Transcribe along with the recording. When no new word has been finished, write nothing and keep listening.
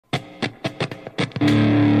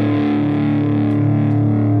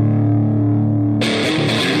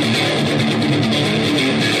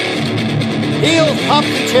Pop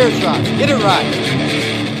the teardrops. Get it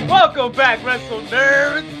right. Welcome back, Wrestle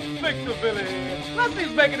Nerds. Victor Billy.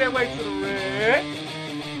 Leslie's making their way to the ring.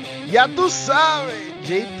 Ya tú sabes,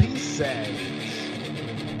 JP Savage.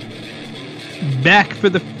 Back for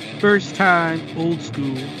the first time, old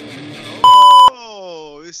school.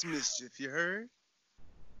 Oh, it's mischief, you heard?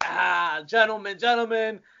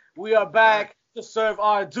 Gentlemen, we are back to serve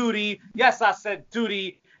our duty. Yes, I said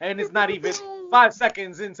duty, and it's not even 5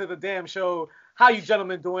 seconds into the damn show. How you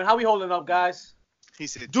gentlemen doing? How we holding up, guys? He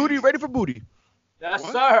said, Duty ready for booty. Yes,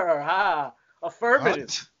 What? sir.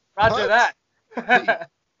 Affirmative. Roger What? that.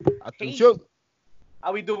 I think so.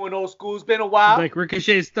 How we doing, old school? It's been a while. Like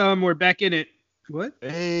Ricochet's thumb, we're back in it. What?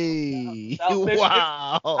 Hey, Selfish.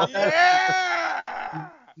 wow. yeah!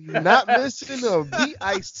 Not missing a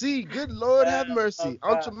BIC. Good Lord have mercy.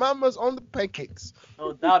 Aunt Jemima's on the pancakes.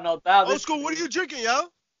 No doubt. Old school, what are you drinking, yo?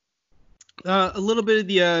 A little bit of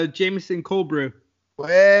the Jameson cold brew. how's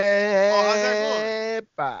that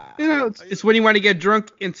Wepa. You know, it's when you want to get drunk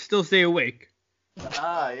and still stay awake.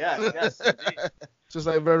 Yes. Indeed. Just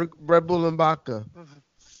like Red Bull and vodka.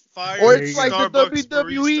 Fire Or it's like the Starbucks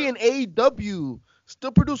WWE barista. and AEW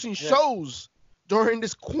still producing shows during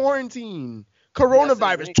this quarantine.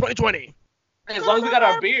 Coronavirus indeed. 2020. As long as we got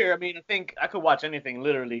our beer, I mean, I think I could watch anything,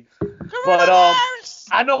 literally. But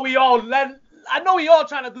I know we all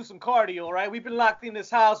trying to do some cardio, right? We've been locked in this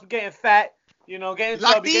house, we're getting fat, getting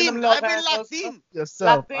chubby, getting them love I've been handles. locked in.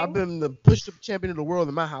 Yourself. Latin? I've been the push-up champion of the world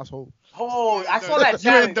in my household. Oh, I saw that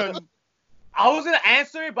You ain't challenge. done. I was gonna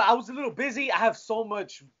answer it, but I was a little busy. I have so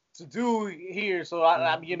much to do here, so but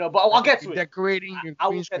I'll get to it. Decorating your I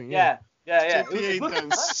green was, screen. yeah. JP ain't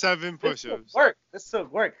done 7 push-ups. This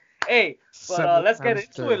took work. Hey, but Several let's get times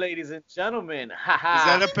into today. it, ladies and gentlemen. Is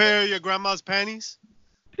that a pair of your grandma's panties?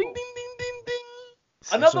 Ding, ding, ding, ding, ding.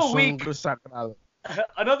 Another Esos son week. desacrados.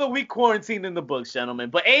 Another week quarantine in the books,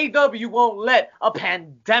 gentlemen. But AEW won't let a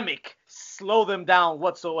pandemic slow them down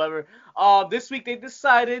whatsoever. This week they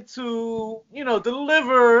decided to,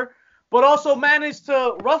 deliver, but also manage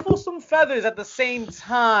to ruffle some feathers at the same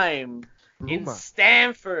time in Ruma.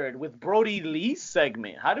 Stanford with Brody Lee's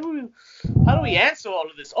segment. How do we answer all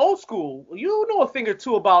of this? Old school, you know a thing or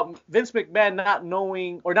two about Vince McMahon not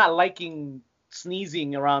knowing or not liking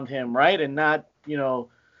sneezing around him, right? And not,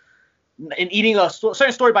 and eating a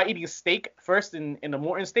certain story about eating a steak first in the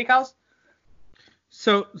Morton Steakhouse.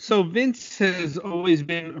 So Vince has always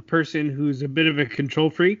been a person who's a bit of a control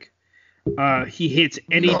freak. He hates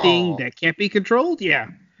anything that can't be controlled. Yeah.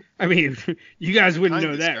 I mean, you guys wouldn't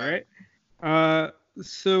know that, right?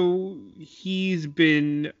 So he's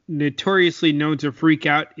been notoriously known to freak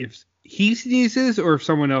out if he sneezes or if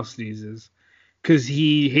someone else sneezes, because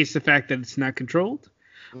he hates the fact that it's not controlled.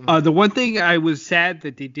 The one thing I was sad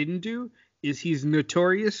that they didn't do is he's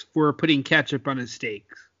notorious for putting ketchup on his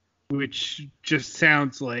steaks, which just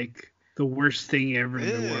sounds like the worst thing ever in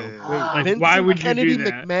the world. Like, Vincent why would you Kennedy do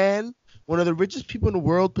that? McMahon, one of the richest people in the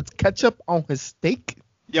world, puts ketchup on his steak?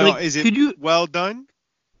 Yo, Like, is could it you- well done?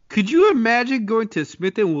 Could you imagine going to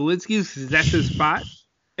Smith & Wolinski's, because that's his spot,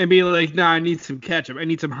 and being like, nah, I need some ketchup. I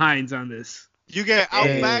need some Heinz on this. You get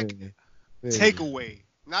Outback Hey. takeaway.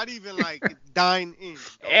 Not even like dine in.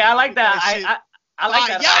 Yeah, I like that. shit. I like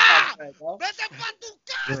that. Yeah! Outback, Vete pa' tu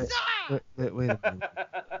casa! Wait a minute.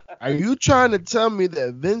 Are you trying to tell me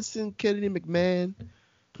that Vincent Kennedy McMahon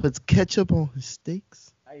puts ketchup on his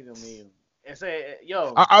steaks? I even mean,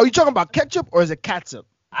 yo. Are you talking about ketchup or is it catsup?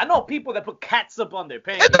 I know people that put catsup on their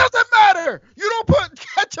pancakes. It doesn't matter. You don't put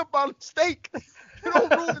ketchup on steak. You don't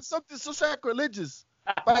ruin something so sacrilegious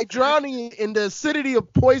by drowning in the acidity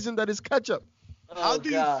of poison that is ketchup. How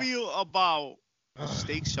do God. you feel about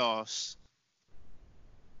steak sauce?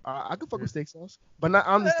 I can fuck with steak sauce, but not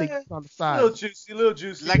on the steak, on the Little side.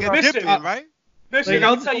 juicy. Like a Mission, dipping, right? Mission, Like,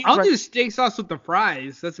 let me tell you, I'll do steak sauce with the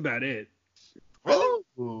fries. That's about it. Really?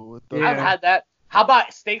 Ooh, what the- Yeah. I've had that. How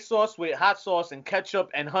about steak sauce with hot sauce and ketchup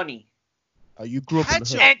and honey? You grew up in the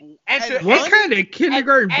Ketchup. hood. And What kind of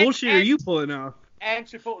kindergarten and- bullshit are you pulling off? and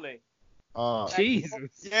Chipotle.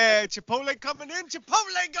 Jesus. Yeah, Chipotle coming in,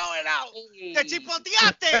 Chipotle going out. Hey. The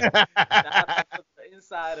Chipoteate. The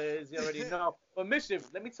insiders, you already know. But Mischief,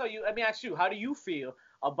 let me ask you, how do you feel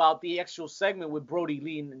about the actual segment with Brody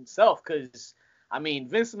Lee himself? Because I mean,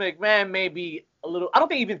 Vince McMahon may be a little. I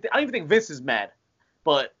don't even think Vince is mad.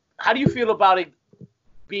 But how do you feel about it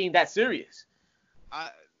being that serious?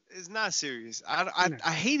 It's not serious. I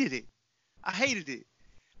hated it. I hated it.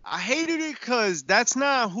 I hated it because that's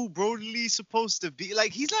not who Brody Lee's supposed to be.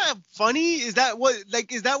 Like, he's not funny. Is that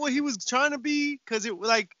what he was trying to be? Because it,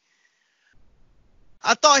 like,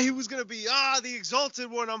 I thought he was going to be, the exalted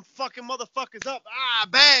one. I'm fucking motherfuckers up.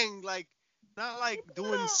 Bang. Like, Not like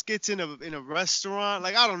doing skits in a restaurant.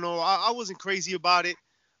 Like I don't know. I wasn't crazy about it.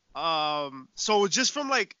 So just from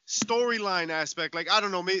like storyline aspect, like I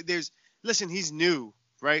don't know. Maybe listen, he's new,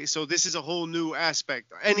 right? So this is a whole new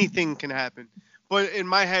aspect. Anything can happen. But in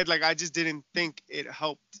my head, like I just didn't think it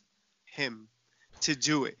helped him to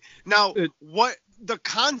do it. Now, what the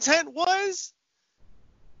content was,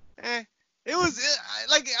 it was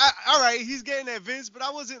all right. He's getting at Vince, but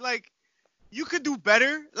I wasn't like, you could do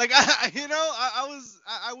better. Like I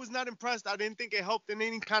was not impressed. I didn't think it helped in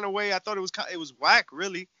any kind of way. I thought it was whack,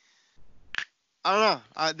 really. I don't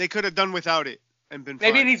know. They could have done without it and been.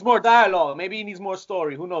 Maybe fine. it needs more dialogue. Maybe it needs more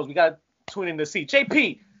story. Who knows? We gotta tune in to see.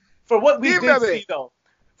 JP, for what we did see though.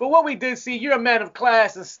 For what we did see, you're a man of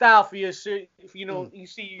class and style for your shit. You know, you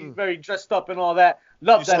see you very dressed up and all that.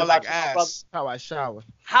 Love that about you, brother. How I shower.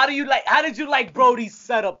 How did you like Brody's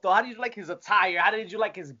setup though? How did you like his attire? How did you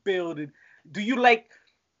like his build? Do you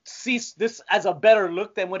see this as a better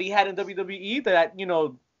look than what he had in WWE? That,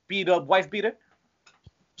 beat up wife beater?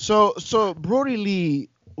 So Brody Lee,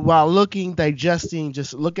 while digesting,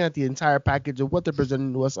 just looking at the entire package of what they're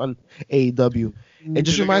presenting to us on AEW, it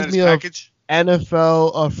just reminds me of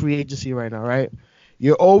NFL free agency right now, right?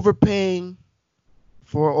 You're overpaying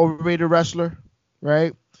for an overrated wrestler,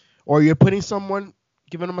 right? Or you're putting someone,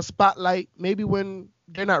 giving them a spotlight, maybe when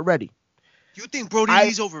they're not ready. You think Brody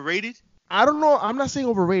Lee's overrated? I don't know. I'm not saying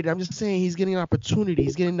overrated. I'm just saying he's getting an opportunity.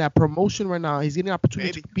 He's getting that promotion right now. He's getting an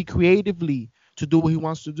opportunity to be creatively to do what he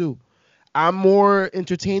wants to do. I'm more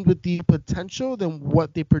entertained with the potential than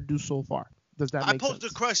what they produced so far. Does that make sense? I posed a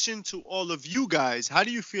question to all of you guys. How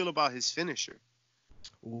do you feel about his finisher?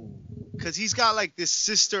 Because he's got like this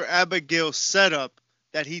Sister Abigail setup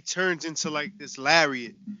that he turns into like this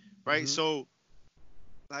lariat, right? Mm-hmm. So,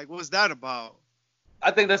 like, what's that about? I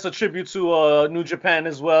think that's a tribute to New Japan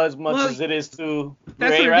as well, as much as it is to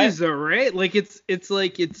that's Ray, what right? It is, though, right? Like it's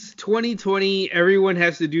 2020. Everyone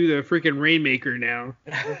has to do the freaking Rainmaker now.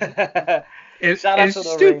 And Shout out to it's the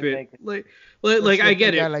stupid. Rainmaker. Like I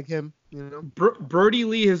get a guy it. like him, you know. Brody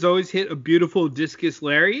Lee has always hit a beautiful discus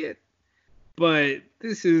lariat, but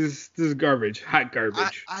this is garbage, hot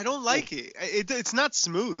garbage. I don't like it. It's not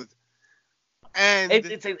smooth. And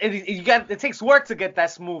it takes work to get that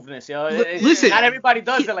smoothness, yo. Listen, not everybody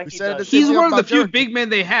does it like he does. He's one of the few big men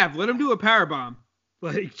they have. Let him do a powerbomb.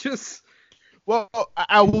 Like, just. Well,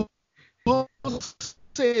 I will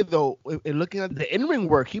say though, in looking at the in-ring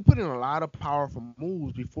work, he put in a lot of powerful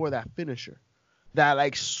moves before that finisher, that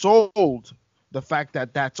like sold the fact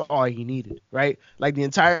that that's all he needed, right? Like the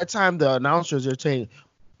entire time the announcers are saying,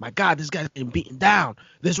 my God, this guy's getting beaten down.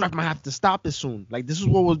 This ref might have to stop this soon. Like, this is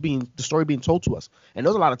what was the story being told to us. And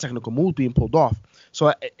there's a lot of technical moves being pulled off.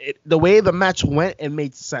 So the way the match went, it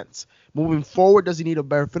made sense. Moving forward, does he need a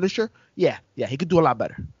better finisher? Yeah, he could do a lot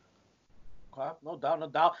better. Okay, no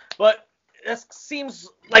doubt. But it seems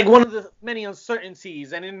like one of the many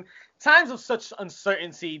uncertainties. And in times of such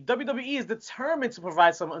uncertainty, WWE is determined to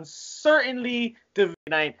provide some uncertainty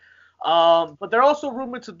tonight. But they're also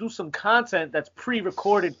rumored to do some content that's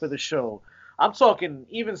pre-recorded for the show. I'm talking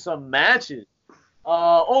even some matches.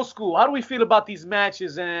 Old school, how do we feel about these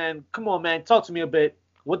matches? And come on, man, talk to me a bit.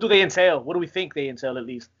 What do they entail? What do we think they entail, at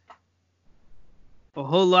least? A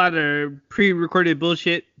whole lot of pre-recorded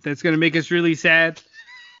bullshit that's gonna make us really sad.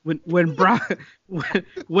 When Brock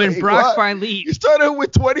finally you started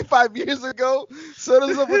with 25 years ago, set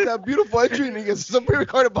us up with that beautiful entry and you get some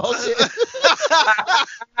pre-recorded bullshit.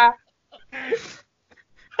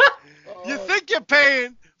 You think you're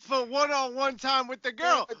paying for one-on-one time with the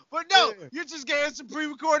girl, but no, you're just getting some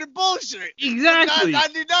pre-recorded bullshit. Exactly.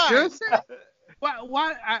 $9.99.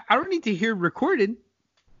 Why? I don't need to hear recorded.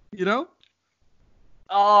 You know.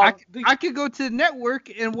 I could go to the network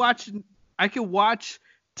and watch. I could watch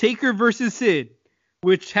Taker versus Sid,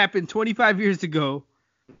 which happened 25 years ago.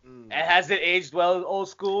 And has it aged well, old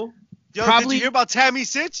school? Yo, did you hear about Tammy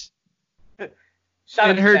Sitch?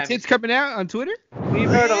 And her tits coming out on Twitter? We've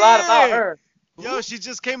heard a lot about her. Yo, she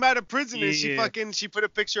just came out of prison and she put a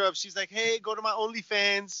picture up. She's like, hey, go to my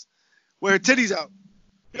OnlyFans where her titties out.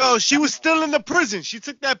 Yo, she was still in the prison. She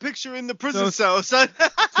took that picture in the prison cell, son.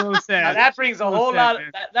 So sad. Now that brings a whole lot.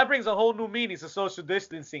 That brings a whole new meaning to social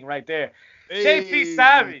distancing right there. Hey. JP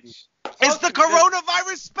Savage. It's the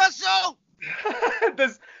coronavirus special.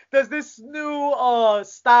 Does this new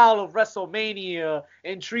style of WrestleMania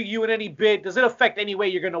intrigue you in any bit? Does it affect any way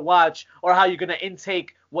you're gonna watch or how you're gonna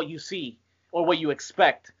intake what you see or what you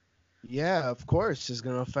expect? Yeah, of course, it's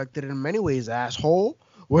gonna affect it in many ways, asshole.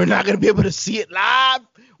 We're not gonna be able to see it live.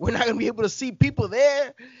 We're not gonna be able to see people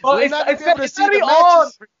there. Well, We're not it's gonna be able to see gonna be the all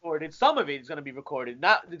matches. recorded. Some of it is gonna be recorded.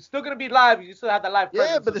 Not, it's still gonna be live. You still have the live. Yeah,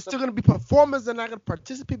 presence but of there's some- still gonna be performers that are not gonna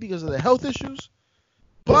participate because of the health issues.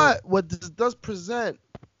 But what this does present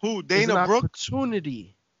Who? is Dana an Brooke?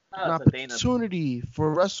 opportunity, Ah, an it's a Dana. opportunity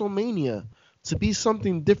for WrestleMania to be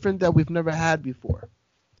something different that we've never had before.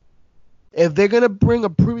 If they're gonna bring a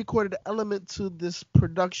pre-recorded element to this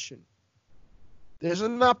production, there's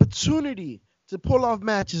an opportunity to pull off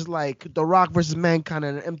matches like The Rock versus Mankind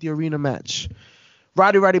in an empty arena match,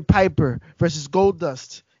 Roddy Piper versus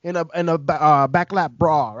Goldust in a backlap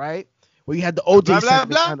brawl, right? Where you had the OJ Blah, blah, segment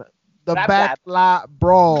blah. kinda- the Blah, blah. backlap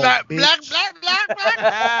brawl. Black, bitch. black, black, black,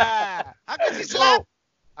 black. How could you slap? So,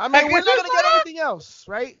 I mean, we're not gonna get anything else,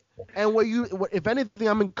 right? And if anything,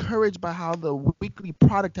 I'm encouraged by how the weekly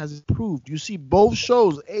product has improved. You see both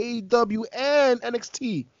shows, AEW and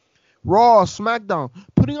NXT, Raw, SmackDown,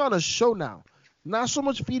 putting on a show now. Not so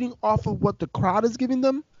much feeding off of what the crowd is giving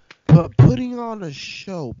them, but putting on a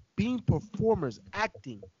show, being performers,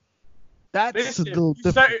 acting. That's Mischief,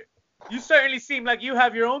 the you certainly seem like you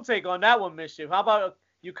have your own take on that one, Mischief. How about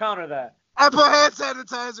you counter that? I put hand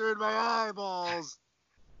sanitizer in my eyeballs.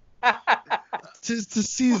 tis the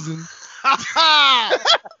season. Wow,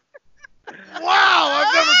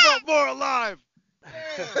 I've never felt more alive.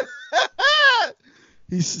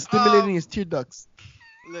 He's stimulating his tear ducts.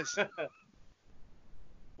 Listen.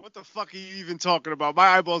 What the fuck are you even talking about? My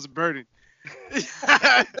eyeballs are burning.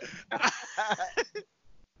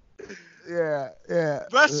 Yeah.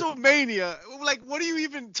 WrestleMania, like, what are you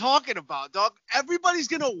even talking about, dog? Everybody's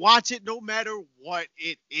gonna watch it no matter what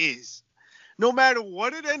it is. No matter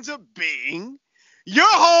what it ends up being. You're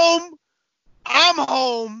home. I'm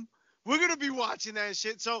home. We're gonna be watching that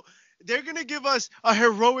shit. So they're gonna give us a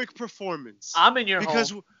heroic performance. I'm in your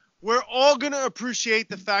because home. we're all gonna appreciate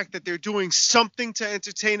the fact that they're doing something to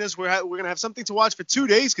entertain us. We're gonna have something to watch for 2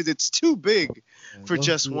 days because it's too big for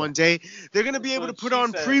just one day. They're gonna be able to That's put what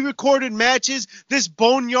on she said. pre-recorded matches. This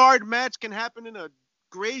boneyard match can happen in a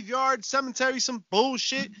graveyard, cemetery, some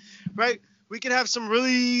bullshit, right? We can have some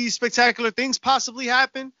really spectacular things possibly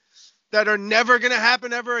happen that are never gonna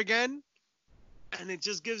happen ever again. And it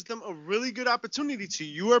just gives them a really good opportunity, to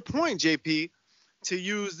your point, JP, to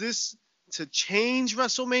use this to change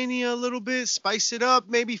WrestleMania a little bit, spice it up,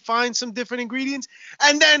 maybe find some different ingredients,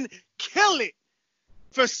 and then kill it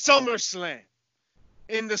for SummerSlam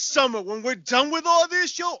in the summer. When we're done with all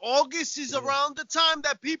this, August is around the time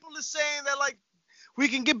that people are saying that, like, we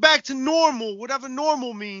can get back to normal, whatever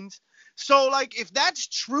normal means. So, like, if that's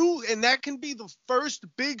true and that can be the first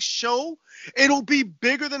big show, it'll be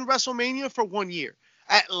bigger than WrestleMania for 1 year,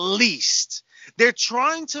 at least. They're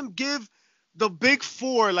trying to give the big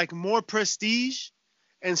four, like, more prestige,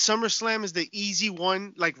 and SummerSlam is the easy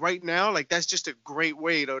one, like, right now. Like, that's just a great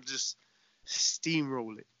way to just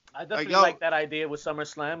steamroll it. I definitely yo- like that idea with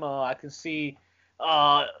SummerSlam. I can see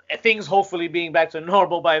things hopefully being back to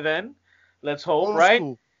normal by then. Let's hope, right?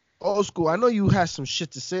 Old school. I know you had some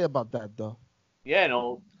shit to say about that, though. Yeah,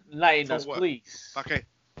 no, enlighten For us, what? please. Okay.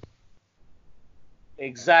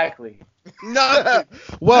 Exactly. Nothing.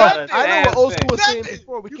 Well, Nothing. I know what old school was saying Nothing.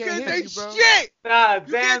 before. We You can't can't hear say you, bro. shit. Nah, You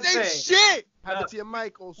damn can't say thing. shit. Have it to your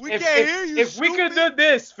mic, old school. We can't hear you, If we could stupid. do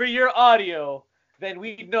this for your audio, then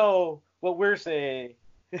we know what we're saying.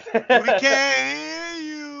 We can't hear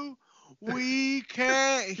you. We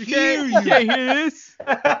can't hear you. You can't hear this?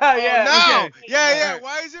 Oh, yeah. no. okay. Yeah. Alright.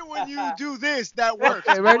 Why is it when you do this that works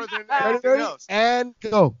Okay, ready? more than Ready, anything ready? else? And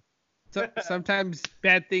go. So, sometimes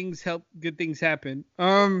bad things help good things happen.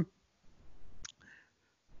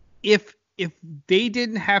 If they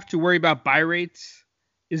didn't have to worry about buy rates,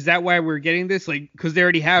 is that why we're getting this? Like, because they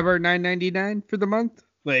already have our $9.99 for the month.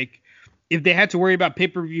 Like, if they had to worry about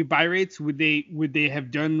pay-per-view buy rates, would they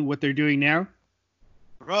have done what they're doing now?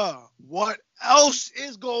 Bruh, what else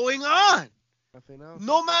is going on? Nothing else.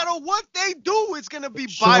 No matter what they do, it's going to be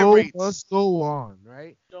The buy show rates. must go on,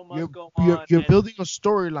 right? Show must You're, go you're, on, you're and building a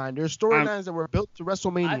storyline. There's storylines that were built to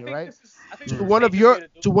WrestleMania, right? I think To this is one the of your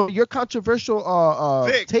safest way to do to one of your controversial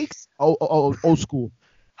Vic. takes, old school.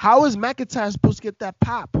 How is McIntyre supposed to get that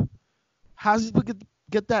pop? How's he supposed to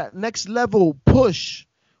get that next level push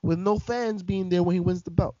with no fans being there when he wins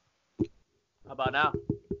the belt? it. How about now?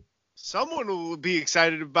 Someone will be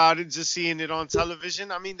excited about it, just seeing it on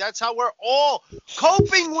television. I mean, that's how we're all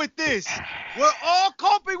coping with this. We're all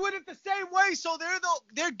coping with it the same way, so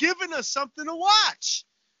they're giving us something to watch.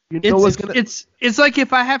 You know what's gonna It's like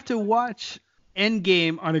if I have to watch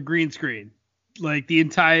Endgame on a green screen, like the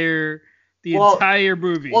entire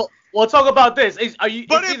movie. Well, talk about this. It's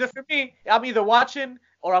But either for me, I'm either watching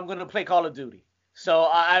or I'm gonna play Call of Duty. So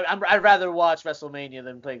I'd rather watch WrestleMania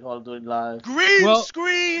than play Call of Duty live. Green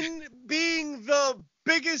screen being the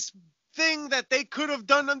biggest thing that they could have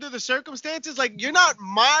done under the circumstances. Like, you're not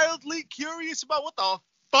mildly curious about what the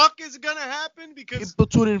fuck is gonna happen, because People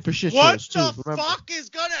tune in for shit what shows too. the Remember. fuck is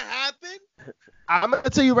gonna happen? I'm gonna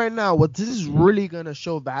tell you right now what this is really gonna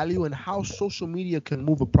show value and how social media can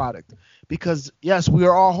move a product. Because yes, we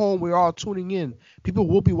are all home, we're all tuning in. People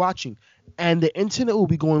will be watching, and the internet will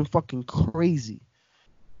be going fucking crazy.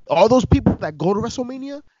 All those people that go to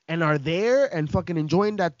WrestleMania and are there and fucking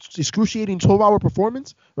enjoying that excruciating 12-hour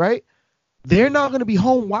performance, right? They're not gonna be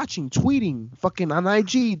home watching, tweeting, fucking on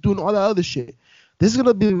IG, doing all that other shit. This is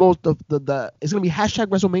gonna be the most of the. It's gonna be hashtag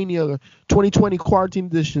WrestleMania 2020 quarantine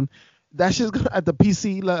edition. That shit's gonna at the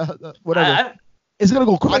PC, whatever. It's gonna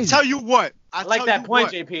go crazy. I tell you what. I like that point,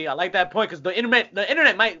 JP. I like that point because the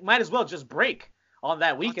internet might as well just break on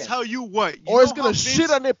that weekend. I'll tell you what. Or it's gonna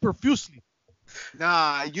shit on it profusely.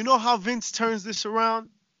 Nah, you know how Vince turns this around?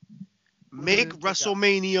 Make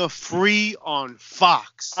WrestleMania free on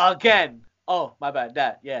Fox. Again. Oh, my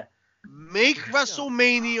bad. Yeah. Make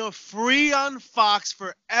WrestleMania free on Fox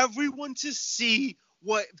for everyone to see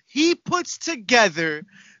what he puts together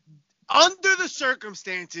under the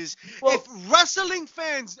circumstances. Well, if wrestling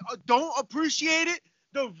fans don't appreciate it,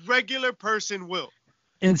 the regular person will.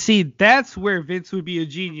 And see, that's where Vince would be a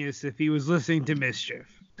genius if he was listening to Mischief.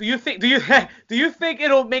 Do you think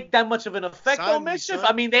it'll make that much of an effect on Mischief?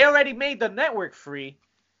 I mean, they already made the network free.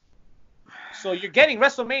 So you're getting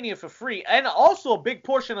WrestleMania for free, and also a big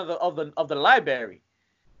portion of the library.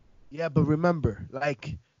 Yeah, but remember,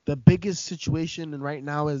 like the biggest situation right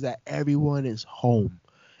now is that everyone is home.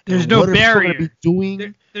 There's and no what are people barrier. gonna be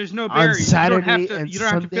doing There's no barrier. on Saturday you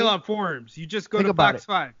don't have to fill Sunday? out forms. You just go Think to about Fox it.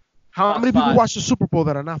 5. How Fox many people 5. watch the Super Bowl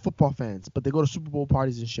that are not football fans, but they go to Super Bowl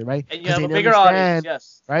parties and shit, right? And you 'Cause have a they bigger understand, audience,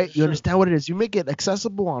 yes. right? for You sure. understand what it is. You make it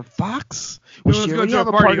accessible on Fox, No which one's you going already to a have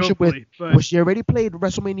a party, partnership with, hopefully, but which you already played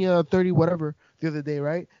WrestleMania 30 whatever the other day,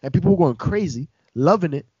 right? And people were going crazy,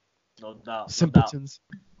 loving it. No doubt. Simpletons.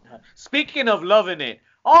 Speaking of loving it,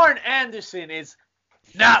 Arn Anderson is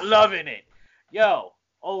not loving it. Yo,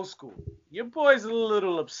 old school. Your boy's a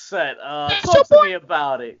little upset. Talk to me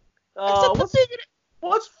about it.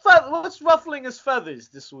 What's ruffling his feathers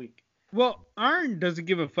this week? well, Arn doesn't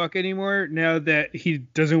give a fuck anymore now that he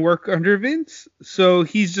doesn't work under Vince, so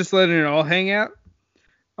he's just letting it all hang out.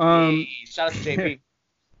 Hey, shout out to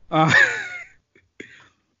JP.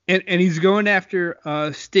 And he's going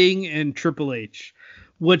after Sting and Triple H.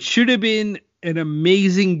 What should have been an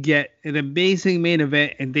amazing an amazing main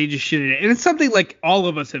event, and they just shit it. And it's something like all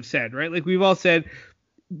of us have said, right? Like we've all said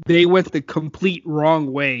they went the complete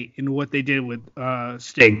wrong way in what they did with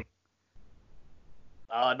Sting.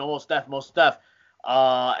 No, most def.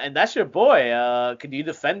 And that's your boy. Can you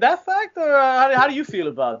defend that fact, or how do you feel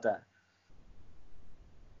about that?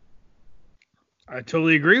 I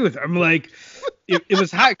totally agree with him. I'm like, it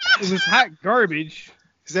was hot. It was hot garbage.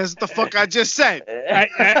 That's what the fuck I just said.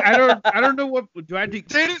 I don't know what do I do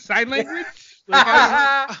sign language? Like,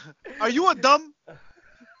 Are you a dumb?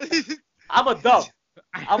 I'm a dumb.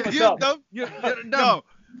 You dumb? you're dumb. No.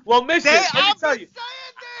 Well, Mission, let me tell you.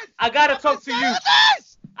 I gotta talk to you.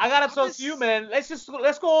 This. I gotta talk to you, man.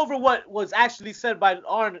 Let's go over what was actually said by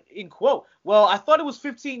Arn in quote. Well, I thought it was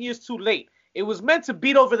 15 years too late. It was meant to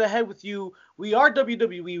beat over the head with you. We are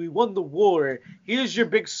WWE. We won the war. Here's your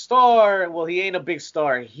big star. Well, he ain't a big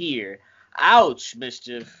star here. Ouch,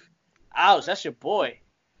 Mischief. Ouch, that's your boy.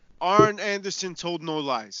 Arn Anderson told no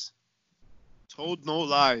lies. Told no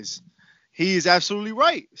lies. He is absolutely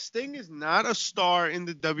right. Sting is not a star in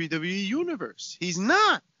the WWE universe. He's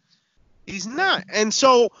not. He's not. And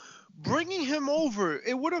so bringing him over,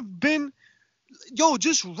 it would have been,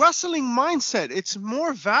 just wrestling mindset. It's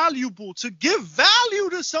more valuable to give value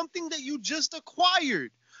to something that you just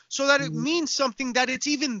acquired so that it means something, that it's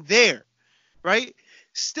even there, right?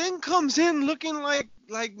 Sting comes in looking like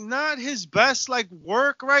not his best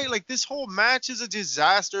work, right? Like this whole match is a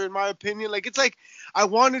disaster in my opinion. Like it's like I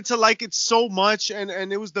wanted to like it so much and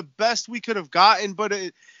it was the best we could have gotten, but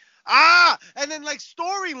and then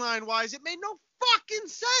storyline wise it made no fucking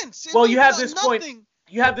sense. Well, you have this point.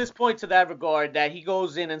 You have this point to that regard that he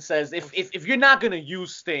goes in and says, if you're not going to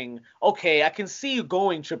use Sting, okay, I can see you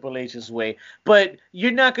going Triple H's way, but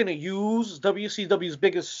you're not going to use WCW's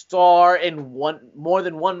biggest star in more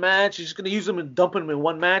than one match. You're just going to use him and dump him in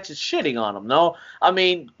one match. It's shitting on him, no? I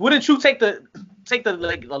mean, wouldn't you take the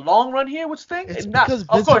long run here with Sting? It's Not, because of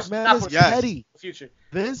Vince course, McMahon not is for petty. the future.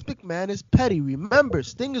 Vince McMahon is petty. Remember,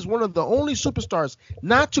 Sting is one of the only superstars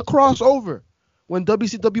not to cross over when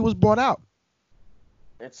WCW was bought out.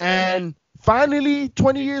 And Finally,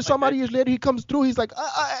 20 years, some odd years later, he comes through. He's like,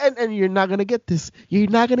 and you're not gonna get this. You're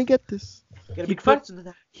not gonna get this. Get a big fight into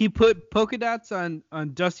that. He put polka dots on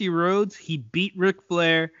Dusty Rhodes. He beat Ric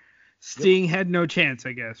Flair. Sting had no chance,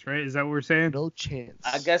 I guess, right? Is that what we're saying? No chance.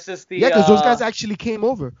 I guess it's the because those guys actually came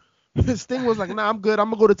over. Sting was like, nah, I'm good. I'm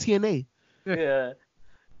gonna go to TNA. Yeah.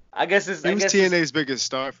 I guess it's. He was TNA's biggest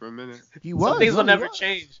star for a minute. He was. Some things will never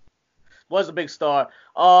change. Was a big star.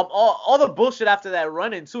 All the bullshit after that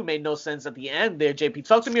run-in too made no sense at the end there. JP,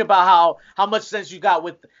 talk to me about how much sense you got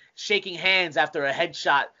with shaking hands after a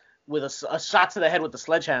headshot with a shot to the head with the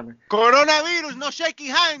sledgehammer. Coronavirus, no shaking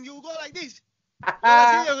hand. You go like this.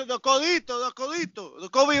 The codito, the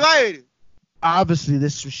COVID virus. Obviously,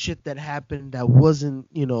 this was shit that happened that wasn't,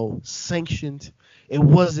 sanctioned. It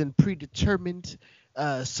wasn't predetermined.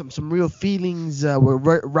 Some real feelings were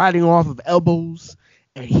riding off of elbows.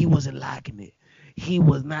 And he wasn't liking it. He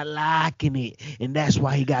was not liking it. And that's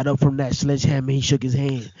why he got up from that sledgehammer. He shook his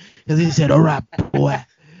hand. Because he said, all right, boy.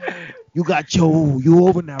 You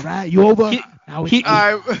over now, right? You over?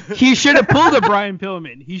 He should have pulled a Brian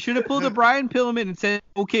Pillman. He should have pulled a Brian Pillman and said,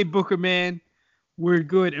 okay, Booker, man, we're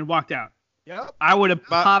good, and walked out. Yep. I would have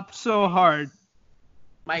popped so hard.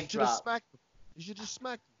 Mic drop. You should just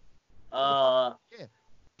smack him. Yeah.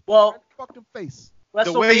 Well, right in the fucking face.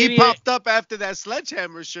 The way he popped up after that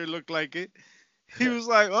sledgehammer sure looked like it. He was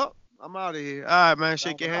like, oh, I'm out of here. All right, man,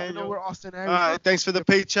 shake your hand. Now we know where Austin Aries. All right, thanks for the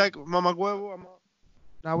paycheck, Mama Huevo. I'm out.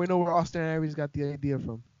 Now we know where Austin Aries got the idea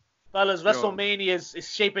from. Fellas, WrestleMania is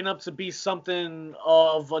shaping up to be something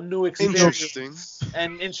of a new experience.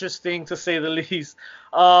 And interesting, to say the least.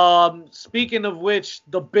 Speaking of which,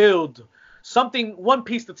 the build. One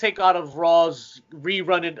piece to take out of Raw's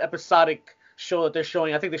rerunning episodic show that they're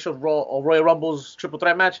showing. I think they showed Royal Rumble's Triple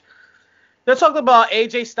Threat match. They're talking about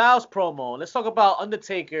AJ Styles promo. Let's talk about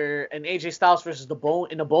Undertaker and AJ Styles versus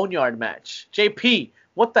in a Boneyard match. JP,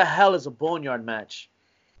 what the hell is a Boneyard match?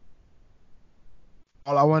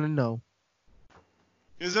 All I want to know.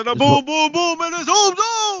 Is it a boom, boom, boom, and a zoom,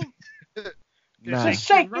 zoom? Nah.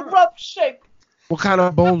 Shake the rub, shake. What kind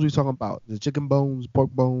of bones we talking about? The chicken bones,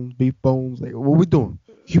 pork bones, beef bones? Like, what we doing?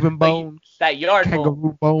 Human bones? That yard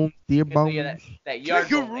kangaroo bones, deer bones? That yard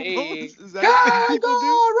kangaroo bone. bones? Is that what people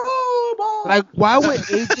do? Like, why would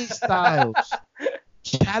AJ Styles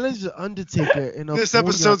challenge the Undertaker in a This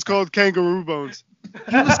episode's called Kangaroo Bones.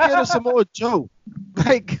 He was scared of Samoa Joe.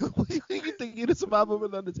 Like, what do you think you'd survive with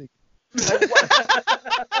an Undertaker?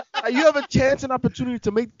 Like, you have a chance and opportunity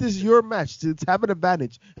to make this your match, to have an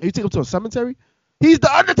advantage, and you take him to a cemetery? He's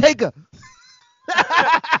the Undertaker!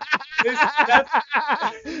 This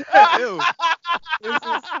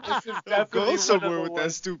is definitely Go somewhere with one.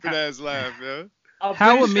 that stupid ass laugh, yo.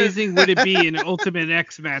 How amazing would it be in an Ultimate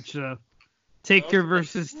X match, though? Taker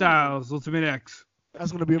versus Styles, Ultimate X.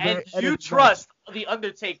 That's gonna be a very. And you trust the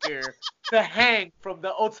Undertaker to hang from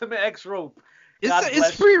the Ultimate X rope?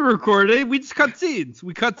 It's pre-recorded. We just cut scenes.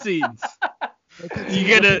 We cut scenes. You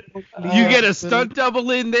get a stunt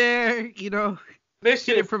double in there. Get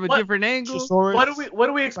it from a different angle. What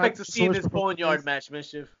do we expect to see in this Boneyard match,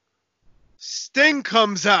 Mischief? Sting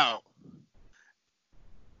comes out.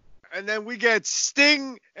 And then we get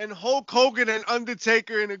Sting and Hulk Hogan and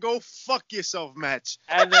Undertaker in a go fuck yourself match.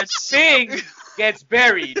 And then Sting gets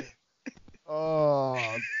buried. Oh.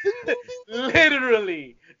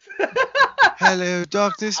 Literally. Hello,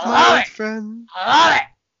 darkness, my friend. I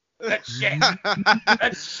love it. Good shit.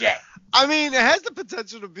 Good shit. I mean, it has the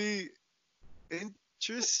potential to be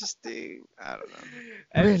interesting. I don't know.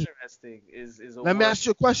 Interesting is a Let me ask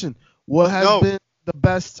you a question. What has been the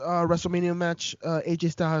best WrestleMania match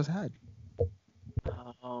AJ Styles had?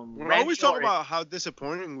 We're always talking about how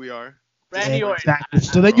disappointing we are. Randy Orton. Exactly.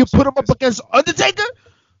 So then you put him up against Undertaker?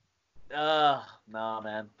 Nah,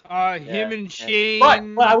 man. Him and Shane.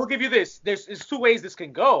 But I will give you this. There's two ways this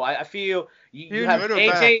can go. I feel you have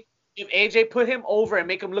AJ. If AJ put him over and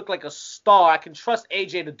make him look like a star, I can trust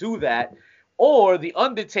AJ to do that. Or the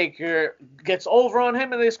Undertaker gets over on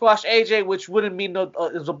him and they squash AJ, which wouldn't mean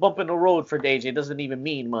it's a bump in the road for AJ. It doesn't even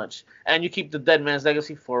mean much. And you keep the Dead Man's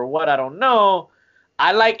Legacy for what? I don't know.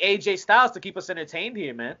 I like AJ Styles to keep us entertained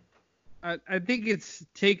here, man. I think it's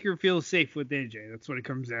Taker feels safe with AJ. That's what it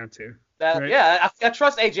comes down to. Right? Yeah, I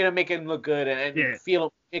trust AJ to make him look good and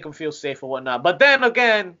make him feel safe or whatnot. But then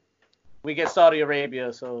again, we get Saudi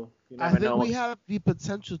Arabia, so you never know. I think we have the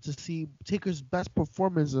potential to see Taker's best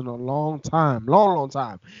performance in a long time.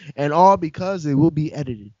 And all because it will be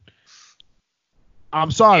edited.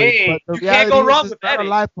 I'm sorry, but the you can't go wrong with not a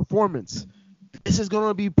live performance. This is going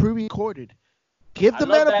to be pre-recorded. Give I the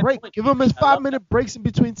love man a that break. point. Give him his I love 5-minute breaks in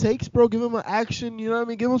between takes, bro. Give him an action. You know what I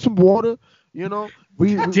mean? Give him some water. You know, we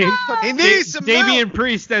He needs some Damian milk.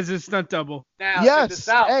 Priest as his stunt double. Now, Yes, check this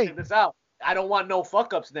out. hey. Check this out. I don't want no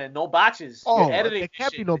fuck ups then. No botches. Oh, You're editing there this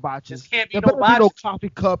can't shit. be no botches. There can't be There no better be no botches. coffee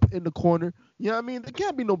cup in the corner. You know what I mean? There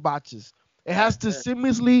can't be no botches. It has to Yeah.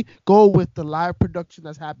 seamlessly go with the live production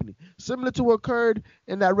that's happening. Similar to what occurred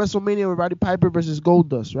in that WrestleMania with Roddy Piper versus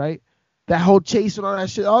Goldust, right? That whole chase and all that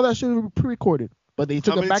shit was pre-recorded. But they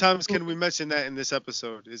took How it many back. times can we mention that in this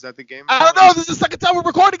episode? Is that the game? I don't know. This is the second time we're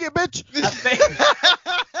recording it, bitch.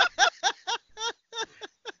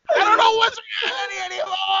 I don't know what's reality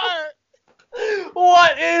anymore.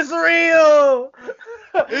 What is real?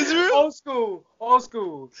 Is real? Old school. Old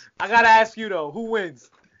school. I gotta ask you though, who wins?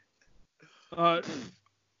 I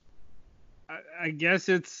guess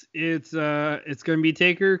it's gonna be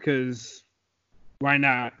Taker, because why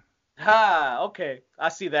not? Okay. I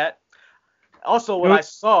see that. Also, what I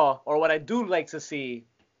saw, or what I do like to see,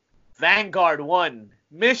 Vanguard won.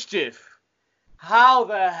 Mischief. How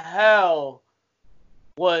the hell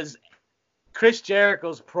was Chris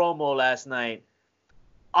Jericho's promo last night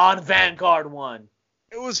on Vanguard 1?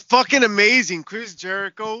 It was fucking amazing. Chris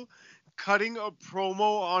Jericho cutting a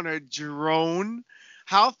promo on a drone.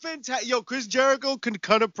 How fantastic. Yo, Chris Jericho can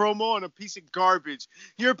cut a promo on a piece of garbage.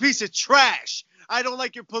 You're a piece of trash. I don't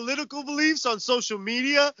like your political beliefs on social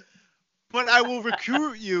media, but I will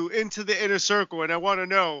recruit you into the inner circle, and I want to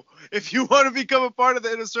know if you want to become a part of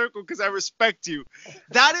the inner circle because I respect you.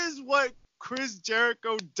 That is what Chris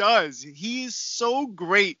Jericho does. He is so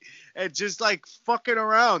great at just like fucking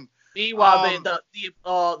around. Meanwhile,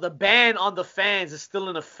 the ban on the fans is still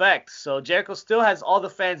in effect, so Jericho still has all the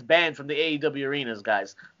fans banned from the AEW arenas,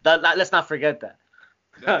 guys. Let's not forget that.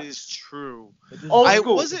 That is true. Old I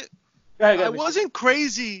school. wasn't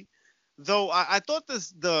crazy though. I thought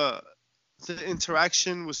the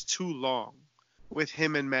interaction was too long with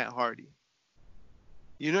him and Matt Hardy.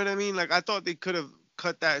 You know what I mean? Like, I thought they could have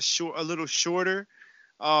cut that short, a little shorter.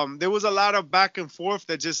 There was a lot of back and forth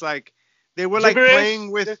that just like they were like playing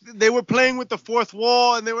with the fourth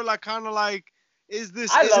wall, and they were like kind of like, isn't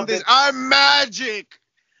this? I'm Magic.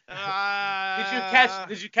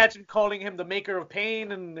 Did you catch him calling him the maker of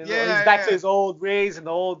pain, and he's back to his old ways and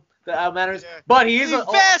the old manners? Yeah. But he's a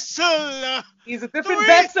vessel. He's a different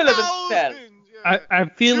vessel of himself. I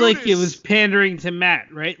feel like it was pandering to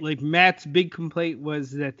Matt, right? Like, Matt's big complaint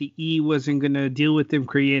was that the E wasn't going to deal with him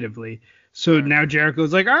creatively. So now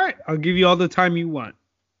Jericho's like, all right, I'll give you all the time you want.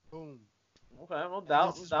 Boom. Okay, no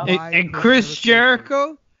doubt. And Chris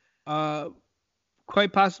Jericho,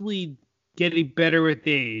 quite possibly getting better with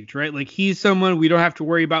age, right? Like, he's someone we don't have to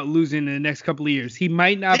worry about losing in the next couple of years. He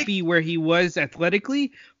might not be where he was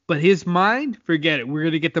athletically, but his mind, forget it. We're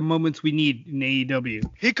going to get the moments we need in AEW.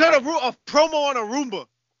 He cut a promo on a Roomba.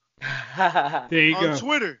 There you go. On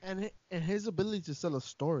Twitter. And his ability to sell a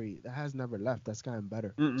story that has never left, that's gotten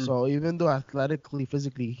better. Mm-mm. So even though athletically,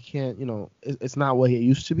 physically, he can't, it's not what he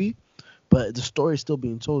used to be, but the story is still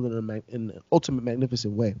being told in an ultimate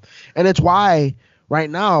magnificent way. And it's why right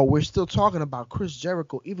now we're still talking about Chris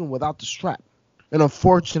Jericho even without the strap. And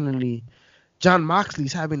unfortunately, Jon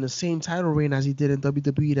Moxley's having the same title reign as he did in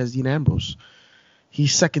WWE as Dean Ambrose.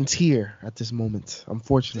 He's second tier at this moment,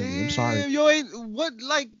 unfortunately. Damn, I'm sorry. Yo,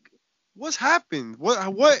 what's happened? What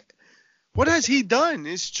has he done?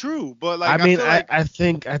 It's true, but like I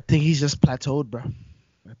think he's just plateaued, bro.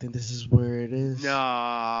 I think this is where it is.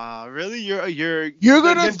 Nah, really? You're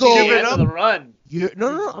gonna go Giving up the run.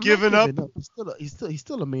 No. I'm Giving not up? He's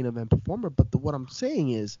still a main event performer. But what I'm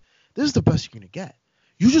saying is, this is the best you're gonna get.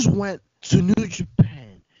 You just went to New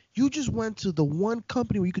Japan. You just went to the one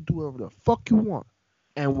company where you could do whatever the fuck you want.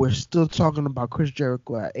 And we're still talking about Chris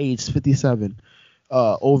Jericho at age 57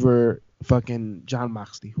 over fucking Jon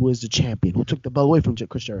Moxley, who is the champion, who took the belt away from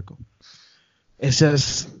Chris Jericho. It's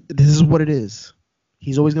just, this is what it is.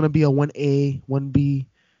 He's always going to be a 1A, 1B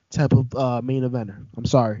type of main eventer. I'm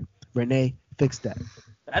sorry. Renee, fix that.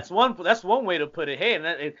 That's one way to put it. Hey,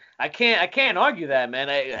 and I can't argue that, man.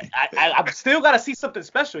 I still got to see something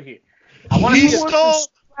special here. I want to see the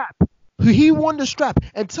strap. He won the strap.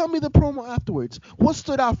 And tell me the promo afterwards. What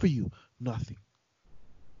stood out for you? Nothing.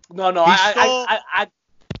 No.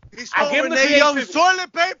 He stole Renee Young's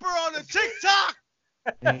toilet paper on the TikTok.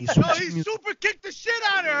 Yeah, he super kicked the shit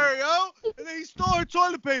out of her, yo. And then he stole her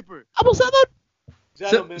toilet paper.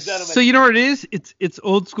 Gentlemen. So you know what it is? It's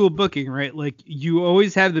old school booking, right? Like, you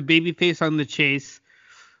always have the baby face on the chase.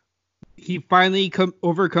 He finally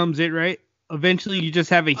overcomes it, right? Eventually, you just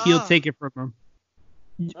have a heel take it from him.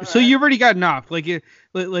 So you've already gotten off. Like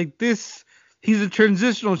this, he's a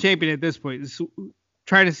transitional champion at this point.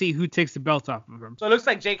 try to see who takes the belt off of him. So it looks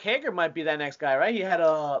like Jake Hager might be that next guy, right? He had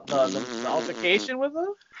the altercation with him.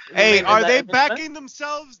 Hey, are they backing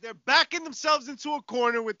themselves? They're backing themselves into a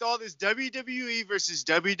corner with all this WWE versus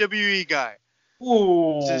WWE guy.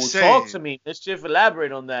 Ooh, Just talk saying. to me. Mischief,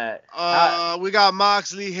 elaborate on that. We got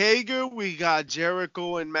Moxley Hager, we got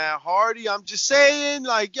Jericho and Matt Hardy. I'm just saying,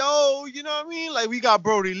 like, yo, you know what I mean? Like, we got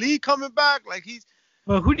Brody Lee coming back. Like, he's.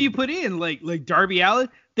 Well, who do you put in? Like Darby Allin?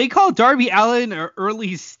 They call Darby Allin an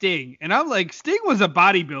early Sting, and I'm like, Sting was a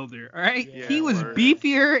bodybuilder, all right? Yeah, he was word.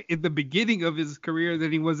 beefier in the beginning of his career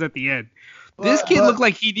than he was at the end. This kid looked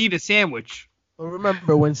like he needed a sandwich. But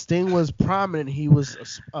remember, when Sting was prominent, he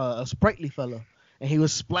was a sprightly fella, and he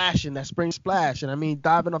was splashing that spring splash, and I mean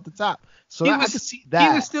diving off the top. So I could see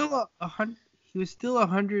that. He was still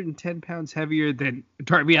 110 pounds heavier than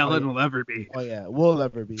Darby Allin will ever be. Oh yeah, will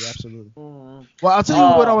ever be, absolutely. Mm. Well, I'll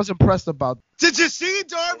tell you what I was impressed about. Did you see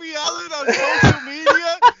Darby Allin on social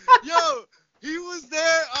media? Yo, he was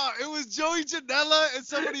there. It was Joey Janela and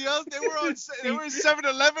somebody else. They were in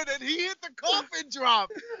 7-Eleven, and he hit the coffin drop.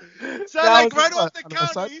 So like right off the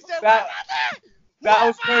counter, he said, that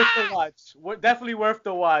was worth the watch. Definitely worth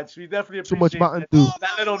the watch. We definitely Too appreciate much Mountain that. Dew.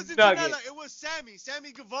 That little it wasn't nugget. Janela, it was Sammy.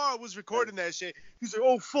 Sammy Guevara was recording that shit. He's like,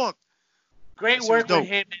 oh fuck. Great This work was with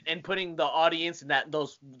him and putting the audience in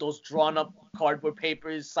those drawn up cardboard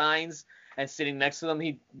papers, signs, and sitting next to them.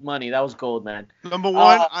 That was gold, man. Number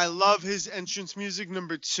one, I love his entrance music.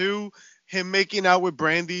 Number two, him making out with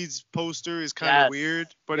Brandy's poster is kind of weird,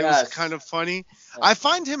 but it was kind of funny. I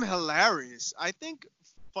find him hilarious. I think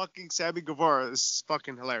fucking Sammy Guevara is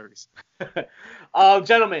fucking hilarious.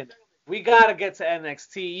 Gentlemen, we gotta get to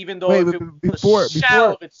NXT, even though it was a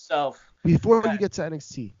shell of itself. Before you get to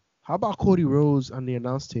NXT, how about Cody Rhodes on the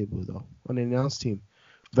announce table though? On the announce team,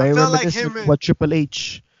 very reminiscent of what Triple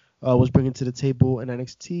H was bringing to the table in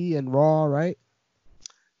NXT and Raw, right?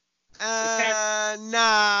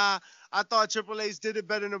 Nah. I thought Triple H did it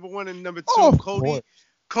better, number one, and number two,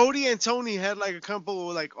 Cody and Tony had like a couple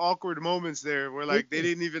of like awkward moments there where like they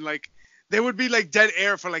didn't even like, they would be like dead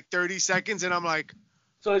air for like 30 seconds, and I'm like,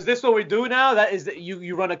 so is this what we do now? That is that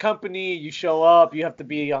you run a company, you show up, you have to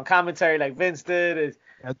be on commentary like Vince did. You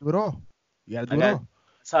gotta do it all. You gotta do it all.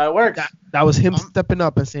 That's how it works. That was him stepping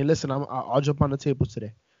up and saying, "Listen, I'll jump on the table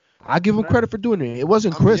today." I give him credit for doing it. It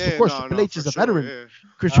wasn't Chris, of course. Triple H is a veteran. Yeah.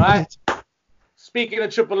 Chris Triple H. Speaking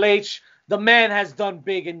of Triple H, the man has done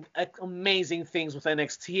big and amazing things with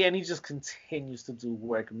NXT, and he just continues to do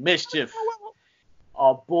work. Mischief.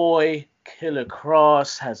 Our boy Killer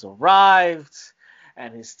Cross has arrived,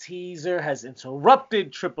 and his teaser has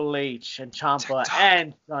interrupted Triple H and Ciampa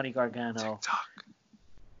and Johnny Gargano.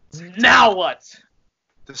 TikTok. Now what?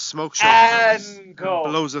 The smoke show And go.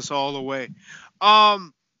 blows us all away.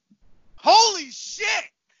 Holy shit!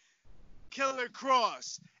 Killer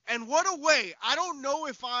Cross. And what a way. I don't know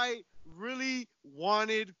if I really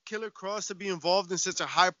wanted Killer Cross to be involved in such a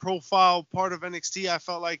high-profile part of NXT. I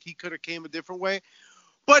felt like he could have came a different way.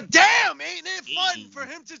 But damn, ain't it fun for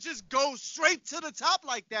him to just go straight to the top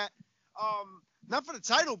like that? Not for the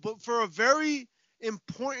title, but for a very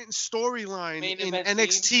important storyline in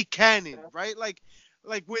NXT canon, right? Like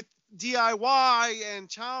with DIY and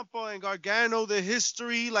Ciampa and Gargano, the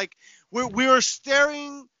history, like we're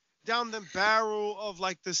staring down the barrel of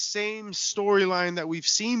like the same storyline that we've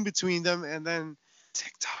seen between them, and then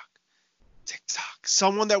TikTok,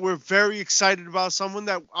 someone that we're very excited about, someone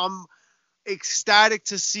that I'm ecstatic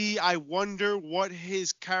to see. I wonder what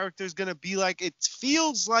his character is gonna be like. It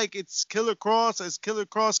feels like it's Killer Cross as Killer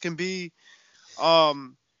Cross can be.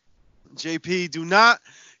 JP,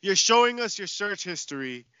 you're showing us your search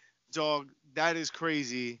history, dog. That is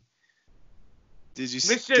crazy. Did you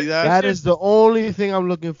see that? That is the only thing I'm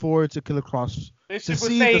looking forward to Killer Cross. To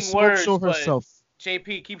see the smoke show herself.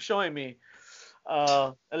 JP, keep showing me.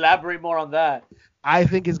 Elaborate more on that. I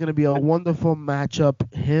think it's gonna be a wonderful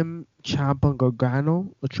matchup. Him, Ciampa, and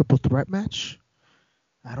Gargano, a triple threat match.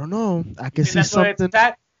 I don't know. I can see something.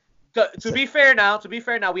 To be fair now,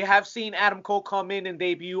 we have seen Adam Cole come in and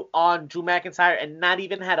debut on Drew McIntyre and not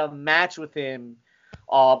even had a match with him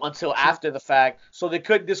until after the fact. So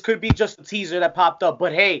this could be just a teaser that popped up.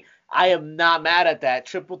 But hey, I am not mad at that.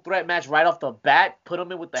 Triple threat match right off the bat. Put him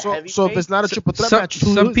in with the heavy. So if it's not a triple threat match,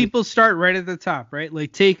 some people start right at the top, right?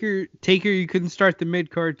 Like Taker, you couldn't start the mid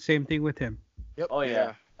card. Same thing with him. Yep. Oh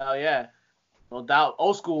yeah. Oh yeah. No doubt.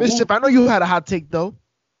 Old school. Mischief, I know you had a hot take though.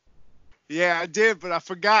 Yeah, I did, but I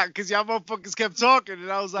forgot because y'all motherfuckers kept talking, and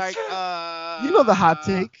I was like, You know the hot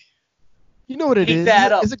take. You know what it is.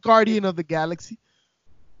 It's a Guardian of the Galaxy.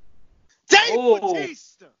 Dave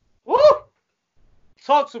Bautista. Woo!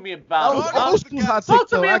 Talk to me about Old him. school Old school hot Talk take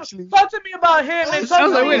to though, me. actually. Talk to me about him. Old And school. talk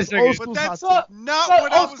to Like, me. wait a second. Old But school's that's hot take. not Talk-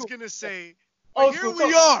 what I old was school. gonna say. Old But school, here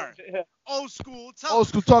we talk- are. Yeah. Old school. Tell Old us.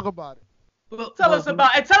 school, talk about it. Tell us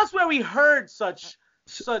about and tell us where we heard such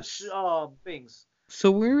things.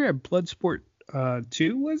 So we were at Bloodsport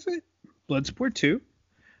 2, was it? Bloodsport 2.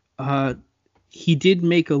 He did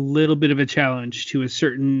make a little bit of a challenge to a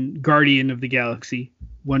certain Guardian of the Galaxy,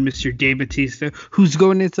 one Mr. Dave Bautista, who's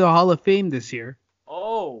going into the Hall of Fame this year.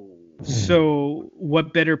 Oh, So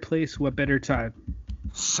what better place, what better time?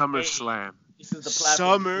 SummerSlam. this is the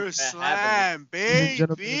platform. SummerSlam,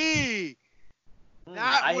 baby.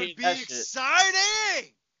 That I would hate be that shit.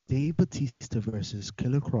 exciting. Dave Bautista versus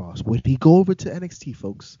Killer Cross. Would he go over to NXT,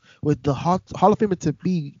 folks? Would the Hall of Famer to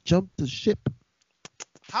be jump the ship?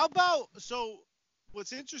 How about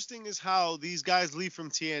what's interesting is how these guys leave from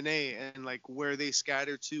TNA and like where they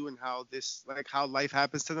scatter to and how how life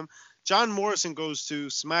happens to them. John Morrison goes to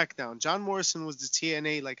SmackDown. John Morrison was the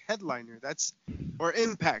TNA like headliner. Or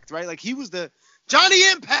Impact, right? Like he was the Johnny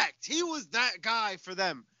Impact. He was that guy for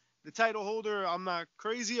them. The title holder I'm not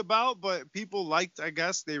crazy about, but people liked, I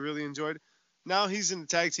guess. They really enjoyed. Now he's in the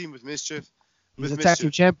tag team with Mischief. He's a tag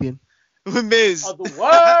team champion. With Miz. Of the Tag team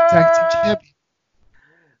world. champion.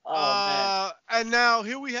 Oh And now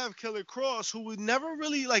here we have Killer Cross, who would never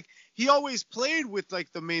really he always played with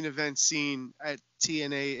like the main event scene at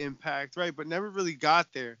TNA Impact, right? But never really got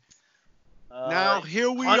there. man. Now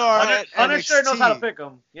here we Hunter, are Hunter, at Hunter NXT. sure knows how to pick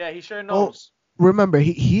him. Yeah, he sure knows. Remember,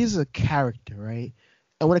 he's a character, right?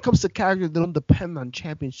 And when it comes to characters, they don't depend on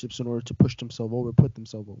championships in order to push themselves over, put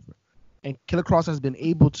themselves over. And Killer Cross has been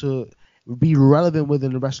able to be relevant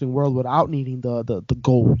within the wrestling world without needing the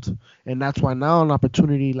gold. And that's why now an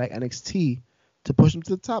opportunity like NXT to push him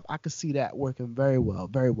to the top, I could see that working very well,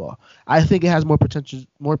 very well. I think it has more potential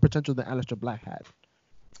than Aleister Black had.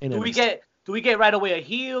 Do we get right away a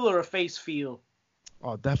heel or a face feel?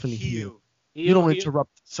 Oh, definitely heel. You Heel, don't heel?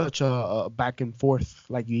 interrupt such a back and forth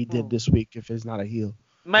like you did this week if it's not a heel.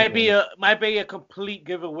 Might be a complete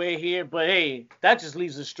giveaway here, but hey, that just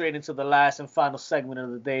leads us straight into the last and final segment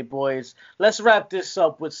of the day, boys. Let's wrap this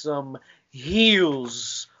up with some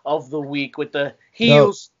heels of the week, with the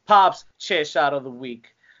heels, pops, chair shot of the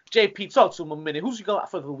week. JP, talk to him a minute. Who's you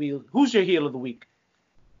got for the wheel? Who's your heel of the week?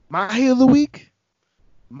 My heel of the week?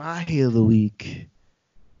 My heel of the week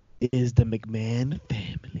is the McMahon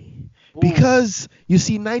family. Ooh. Because, you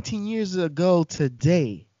see, 19 years ago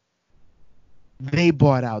today, they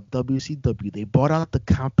bought out WCW. They bought out the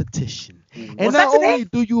competition. And Was that not today? only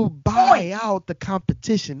do you buy out the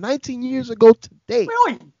competition, 19 years ago today,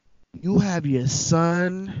 Really? you have your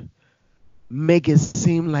son make it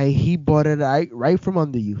seem like he bought it right from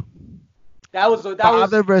under you. That was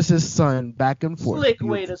Father versus son, back and forth. slick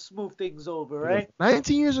way to smooth things over, right?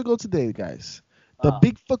 19 years ago today, guys. The Wow.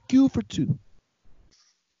 big fuck you for 2.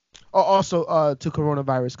 Oh, also to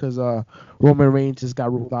coronavirus because Roman Reigns just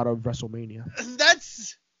got ruled out of WrestleMania.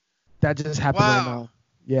 That just happened right now.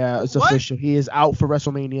 Yeah, it's What? official. He is out for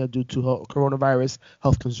WrestleMania due to coronavirus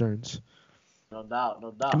health concerns. No doubt.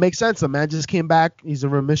 It makes sense. The man just came back. He's in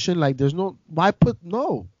remission. Like, there's no... Why put...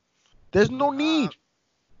 No. There's no need.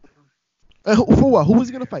 For what? Who is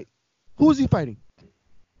he going to fight? Who is he fighting?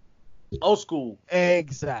 Old school.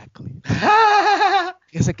 Exactly.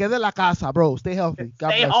 Que se quede en la casa, bro. Stay healthy. God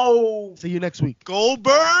Stay bless. home. See you next week.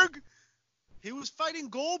 Goldberg? He was fighting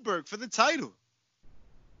Goldberg for the title.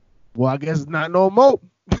 Well, I guess not no more.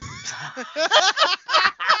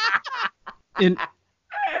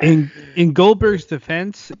 In Goldberg's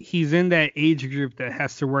defense, he's in that age group that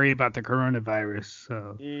has to worry about the coronavirus.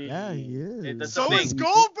 So Yeah, he is. That's So the is thing.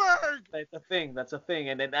 Goldberg. That's a thing.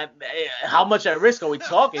 And then how much at risk are we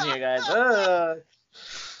talking here, guys?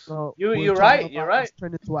 So You're we're right, talking you're about right. this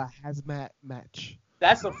Turn into a hazmat match.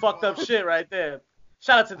 That's some fucked up shit right there.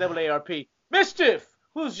 Shout out to AARP. Mischief,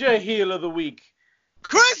 who's your heel of the week?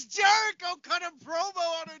 Chris Jericho cut a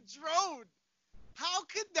promo on a drone. How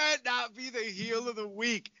could that not be the heel of the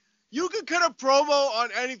week? You can cut a promo on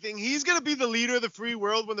anything. He's going to be the leader of the free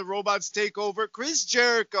world when the robots take over. Chris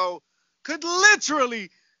Jericho could literally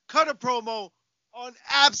cut a promo on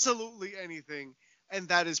absolutely anything, and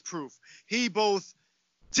that is proof. He both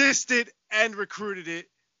dissed it and recruited it.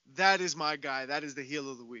 That is my guy. That is the heel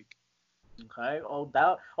of the week. Okay,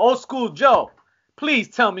 old school Joe. Please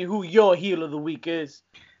tell me who your heel of the week is.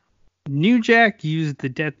 New Jack used the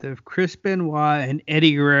death of Chris Benoit and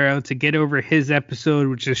Eddie Guerrero to get over his episode,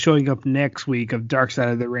 which is showing up next week of Dark Side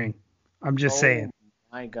of the Ring. I'm just saying.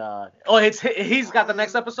 My God. Oh, he's got the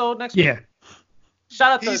next episode next week? Yeah.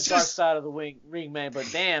 Shout out to He's the dark just- side of the ring, man. But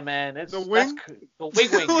damn, man, it's The wing? the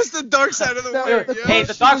wing. What's the dark side of the Now, wing? Hey, Yo?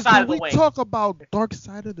 the dark side of the Did we wing. talk about dark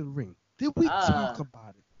side of the ring? Did we talk about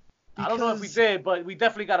it? I don't know if we Because did, but we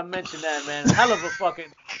definitely got to mention that, man. Hell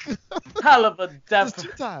of a Just two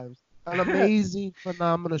def. times. An amazing,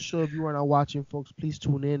 phenomenal show. If you are not watching, folks, please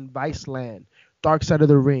tune in. Viceland, Dark Side of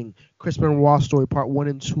the Ring, Chris Benoit story, part 1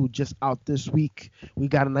 and 2, just out this week. We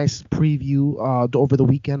got a nice preview over the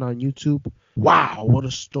weekend on YouTube. Wow, what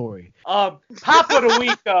a story. Pop of the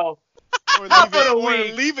week though, Or Top leave it, of the or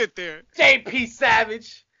week. leave it there. JP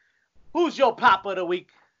Savage. Who's your pop of the week?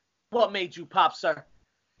 What made you pop, sir?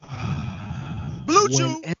 Blue When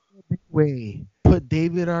Chew. Way put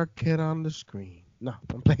David Arquette on the screen. No,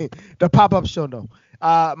 I'm playing the pop-up show. No,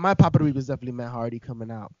 my pop of the week was definitely Matt Hardy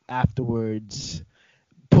coming out afterwards,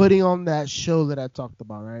 putting on that show that I talked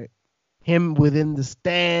about. Right, him within the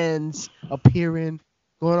stands, appearing,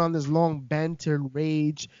 going on this long banter and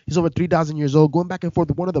rage. He's over 3,000 years old, going back and forth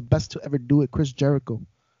with one of the best to ever do it, Chris Jericho.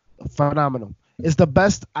 Phenomenal. It's the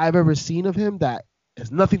best I've ever seen of him. That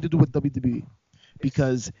has nothing to do with WWE,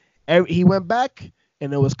 because he went back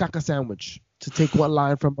and it was caca sandwich, to take one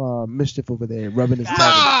line from Mischief over there, rubbing his belly.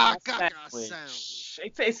 Ah, Sandwich. caca sandwich.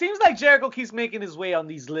 It seems like Jericho keeps making his way on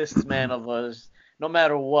these lists, man, of us, no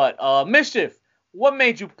matter what. Mischief, what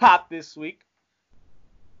made you pop this week?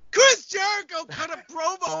 Chris Jericho cut a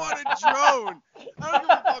promo on a drone. I don't give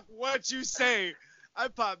a fuck what you say. I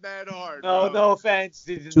pop mad hard. No, bro. no offense.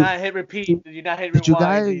 Did you not hit repeat? Did you not hit Did you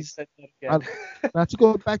rewind? He guys- said that again. Not to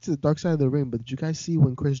go back to the dark side of the ring, but did you guys see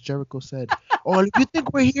when Chris Jericho said, "Oh, if you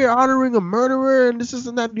think we're here honoring a murderer and this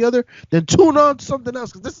and that and the other, then tune on to something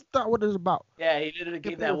else, because this is not what it's about." Yeah, he literally Keep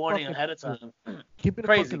gave it that a warning fucking- ahead of time. Keep it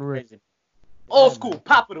Crazy, fucking real. crazy. Old school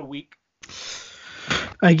pop of the week.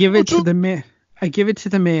 I give it to the man. I give it to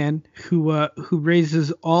the man who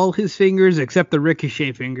raises all his fingers except the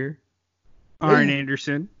ricochet finger. Arn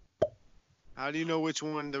Anderson. How do you know which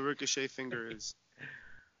one the ricochet finger is?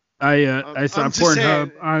 I saw I'm just Pornhub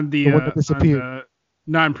saying. on The the one that disappeared. on the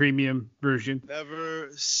non-premium version. Never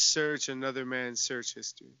search another man's search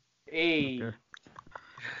history. Hey.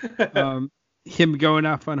 Okay. Him going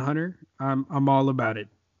off on Hunter. I'm all about it.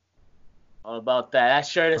 All about that. That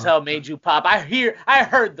shirt as hell made you pop. I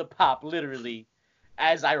heard the pop literally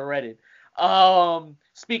as I read it.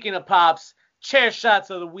 Speaking of pops, chair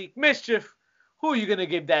shots of the week. Mischief, who are you gonna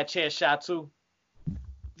give that chair shot to?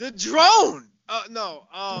 The drone. No.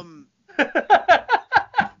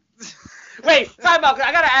 Wait, time out.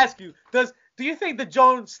 I gotta ask you. Do you think the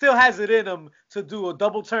Jones still has it in him to do a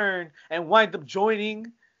double turn and wind up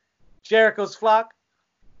joining Jericho's flock?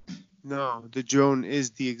 No, the drone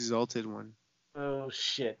is the exalted one. Oh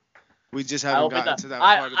shit. We just I haven't opened gotten up. to that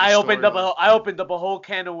part of the I opened up story. I opened up a whole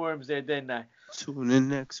can of worms there, didn't I? Tune in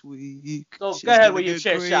next week. So Shit's go ahead gonna with your get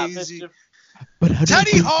chair shot, crazy. Mischief. But how do you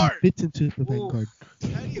Teddy think he Hart! fits into the Vanguard?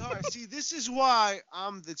 Teddy Hart. See, this is why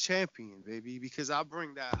I'm the champion, baby, because I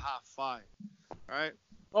bring that hot fire. All right?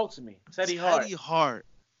 Talk to me. Teddy Hart. Teddy Hart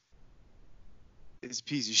is a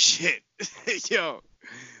piece of shit. Yo,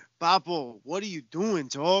 Papo, what are you doing,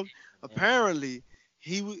 dog? Apparently,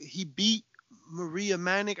 he beat Maria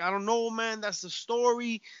Manic. I don't know, man. That's the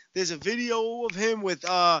story. There's a video of him with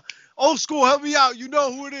old school. Help me out. You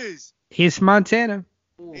know who it is. Ace Montana.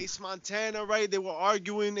 Ooh. Ace Montana, right? They were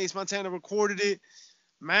arguing. Ace Montana recorded it.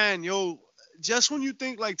 Man, yo, just when you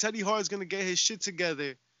think like Teddy Hart's gonna get his shit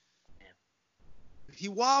together, he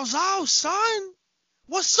wows out, son.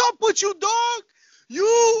 What's up with you, dog?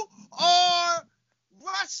 You are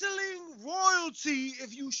wrestling royalty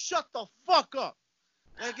if you shut the fuck up.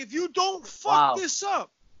 Like, if you don't fuck Wow. this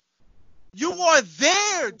up, you are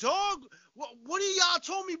there, dog. What do y'all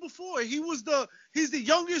told me before? He's the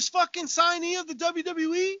youngest fucking signee of the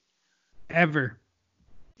WWE? Ever.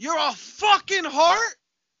 You're a fucking Hart?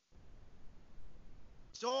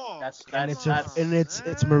 Dog. And come it's on,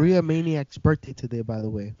 it's man. Maria Maniac's birthday today, by the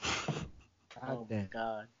way. Oh God my damn.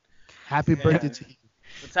 god. Happy Yeah. birthday to you.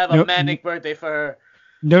 Let's have a Nope. manic birthday for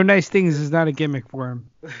No nice things is not a gimmick for him.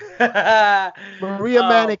 her. Maria Oh,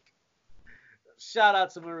 Manic. Shout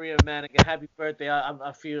out to Maria Manic and happy birthday.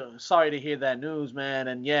 I feel sorry to hear that news, man.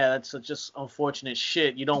 And yeah, that's just unfortunate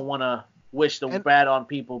shit. You don't want to wish the And- bad on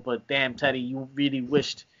people, but damn, Teddy, you really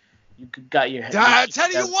wished you could got your head.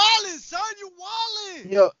 Teddy, you wildin', son. You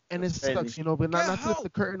wildin'. Yo, and it Crazy. sucks, you know, but not Get to lift help. the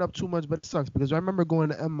curtain up too much, but it sucks because I remember going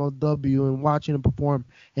to MLW and watching him perform,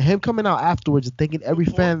 and him coming out afterwards and thanking every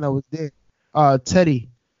Perform? fan that was there. Teddy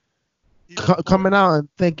He coming out and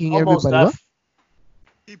thanking Almost everybody. left.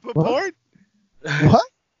 He put What? porn? What?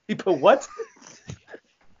 He put what?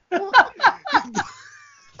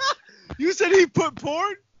 You said he put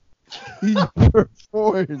porn? He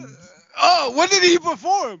performed. Oh, when did he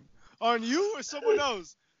perform? On you or someone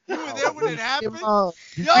else? You were there when it happened? Yo,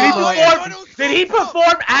 Did he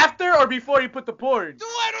perform after or before he put the porn?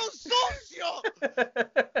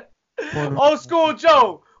 Old school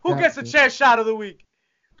Joe. Who gets a chair shot of the week?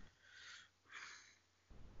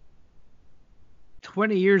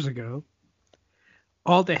 20 years ago,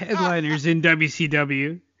 all the headliners in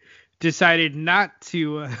WCW decided not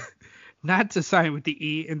to sign with the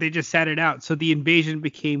E, and they just sat it out. So the Invasion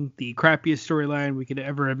became the crappiest storyline we could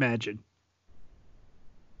ever imagine.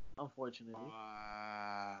 Unfortunately.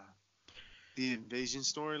 The Invasion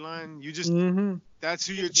storyline? You just Mm-hmm. That's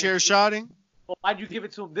who you're chair shotting? Well, why'd you give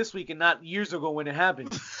it to him this week and not years ago when it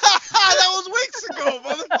happened? That was weeks ago,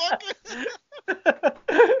 motherfucker.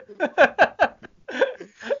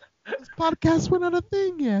 This podcast went on a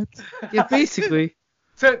thing yet. Yeah, basically.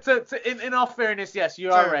 In all fairness, yes,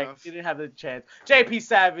 you are right. You didn't have the chance. JP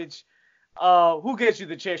Savage, who gets you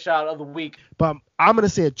the chair shot of the week? But I'm going to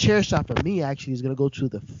say a chair shot for me actually is going to go to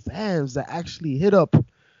the fans that actually hit up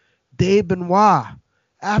Dave Benoit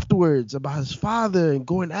afterwards about his father and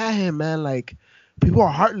going at him, man. Like, people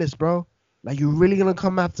are heartless, bro. Like, you really going to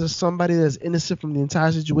come after somebody that's innocent from the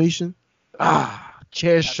entire situation?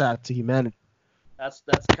 Chair shot to humanity. That's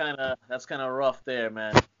kind of rough there,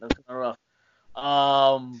 man. That's kind of rough.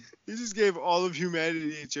 He just gave all of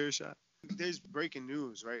humanity a chair shot. There's breaking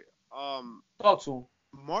news, right? Talk to him.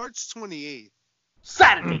 March 28th.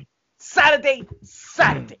 Saturday.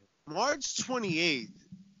 March 28th,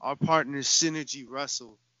 our partners Synergy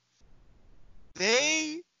Wrestle.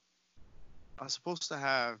 They are supposed to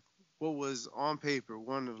have what was on paper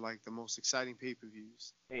one of like the most exciting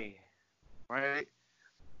pay-per-views. Hey. Right?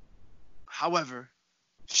 However,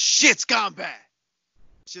 shit's gone bad.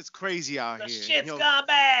 Shit's crazy out here. Shit's gone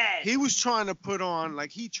bad. He was trying to put on,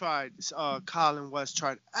 like he tried, Colin West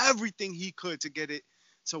tried everything he could to get it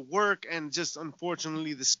to work, and just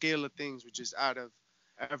unfortunately the scale of things was just out of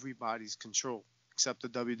everybody's control, except the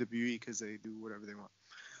WWE because they do whatever they want.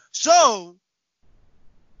 So,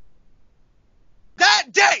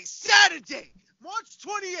 that day, Saturday, March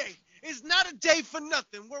 28th, is not a day for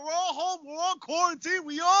nothing. We're all home. We're on quarantine.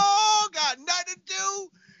 We all got nothing to do.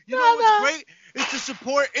 You know what's great is to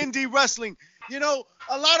support indie wrestling. You know,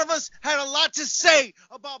 a lot of us had a lot to say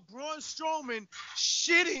about Braun Strowman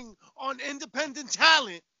shitting on independent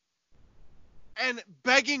talent and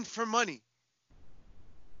begging for money.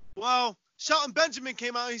 Well, Shelton Benjamin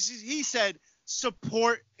came out. He said,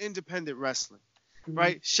 support independent wrestling.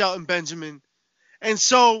 Right? Shelton Benjamin. And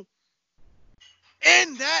so,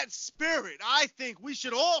 in that spirit, I think we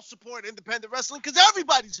should all support independent wrestling because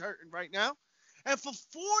everybody's hurting right now. And for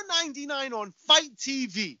 $4.99 on Fight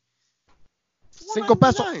TV, Cinco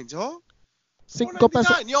peso. Dog. Cinco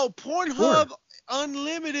peso. Yo, Pornhub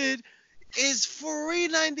Unlimited is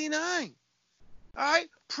 $3.99. All right,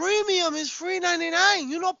 Premium is $3.99.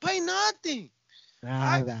 You don't pay nothing.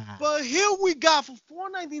 Right? But here we got for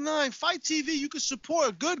 $4.99 Fight TV. You can support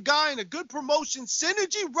a good guy and a good promotion,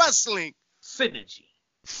 Synergy Wrestling. Synergy.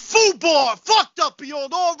 Football, fucked up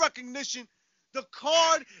beyond all recognition. The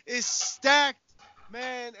card is stacked,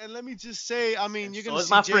 man. And let me just say, I mean, you're gonna see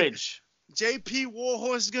my fridge. JP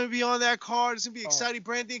Warhorse is gonna be on that card. It's gonna be exciting.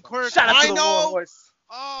 Brandon Quirk. Shout out to the Warhorse.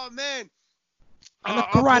 Oh man. And a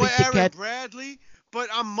karate Aaron kid. Bradley. But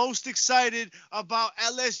I'm most excited about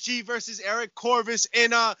LSG versus Eric Corvus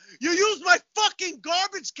in you used my fucking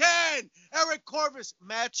garbage can, Eric Corvus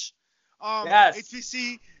match. Yes.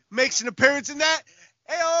 HPC makes an appearance in that.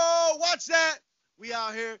 Hey, watch that. We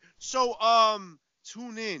out here. So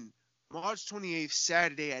tune in March 28th,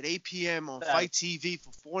 Saturday at 8 p.m. on Fight TV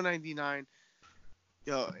for $4.99.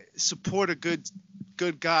 Yo, support a good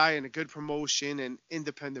guy and a good promotion and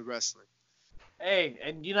independent wrestling. Hey,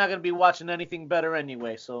 and you're not going to be watching anything better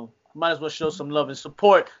anyway, so might as well show some love and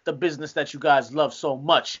support the business that you guys love so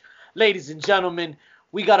much. Ladies and gentlemen,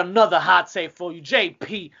 we got another hot take for you.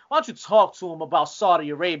 JP, why don't you talk to him about Saudi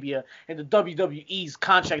Arabia and the WWE's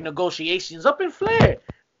contract negotiations up in Flair?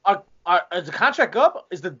 Is the contract up?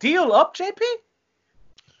 Is the deal up, JP?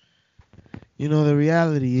 You know, the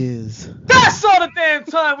reality is... That's all the damn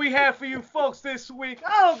time we have for you folks this week.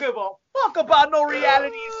 I don't give a fuck about no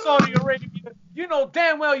reality in Saudi Arabia. You know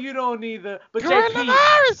damn well you don't either. But JP,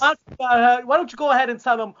 why don't you go ahead and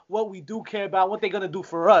tell them what we do care about, what they're going to do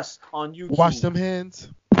for us on YouTube. Wash them hands.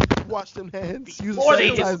 Wash them hands. Use Before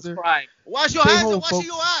they sanitizer. subscribe. Wash your hands and folks. wash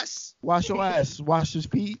your ass. Wash your ass. Wash your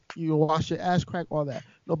feet. You wash your ass crack, all that.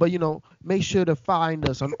 No, but, you know, make sure to find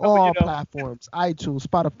us on all platforms. iTunes,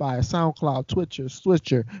 Spotify, SoundCloud, Twitcher,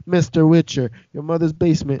 Switcher, Mr. Witcher, Your Mother's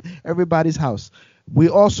Basement, Everybody's House. We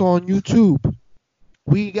also on YouTube.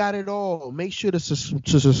 We got it all. Make sure to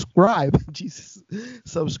subscribe. Jesus.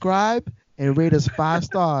 Subscribe and rate us 5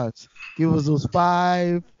 stars. Give us those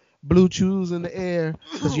 5 blue chews in the air.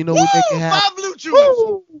 Because we make it happen. 5 blue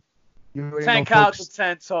chews. You already 10 know, count folks. to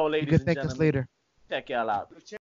 10 toe, ladies You can and thank gentlemen. us later. Check y'all out.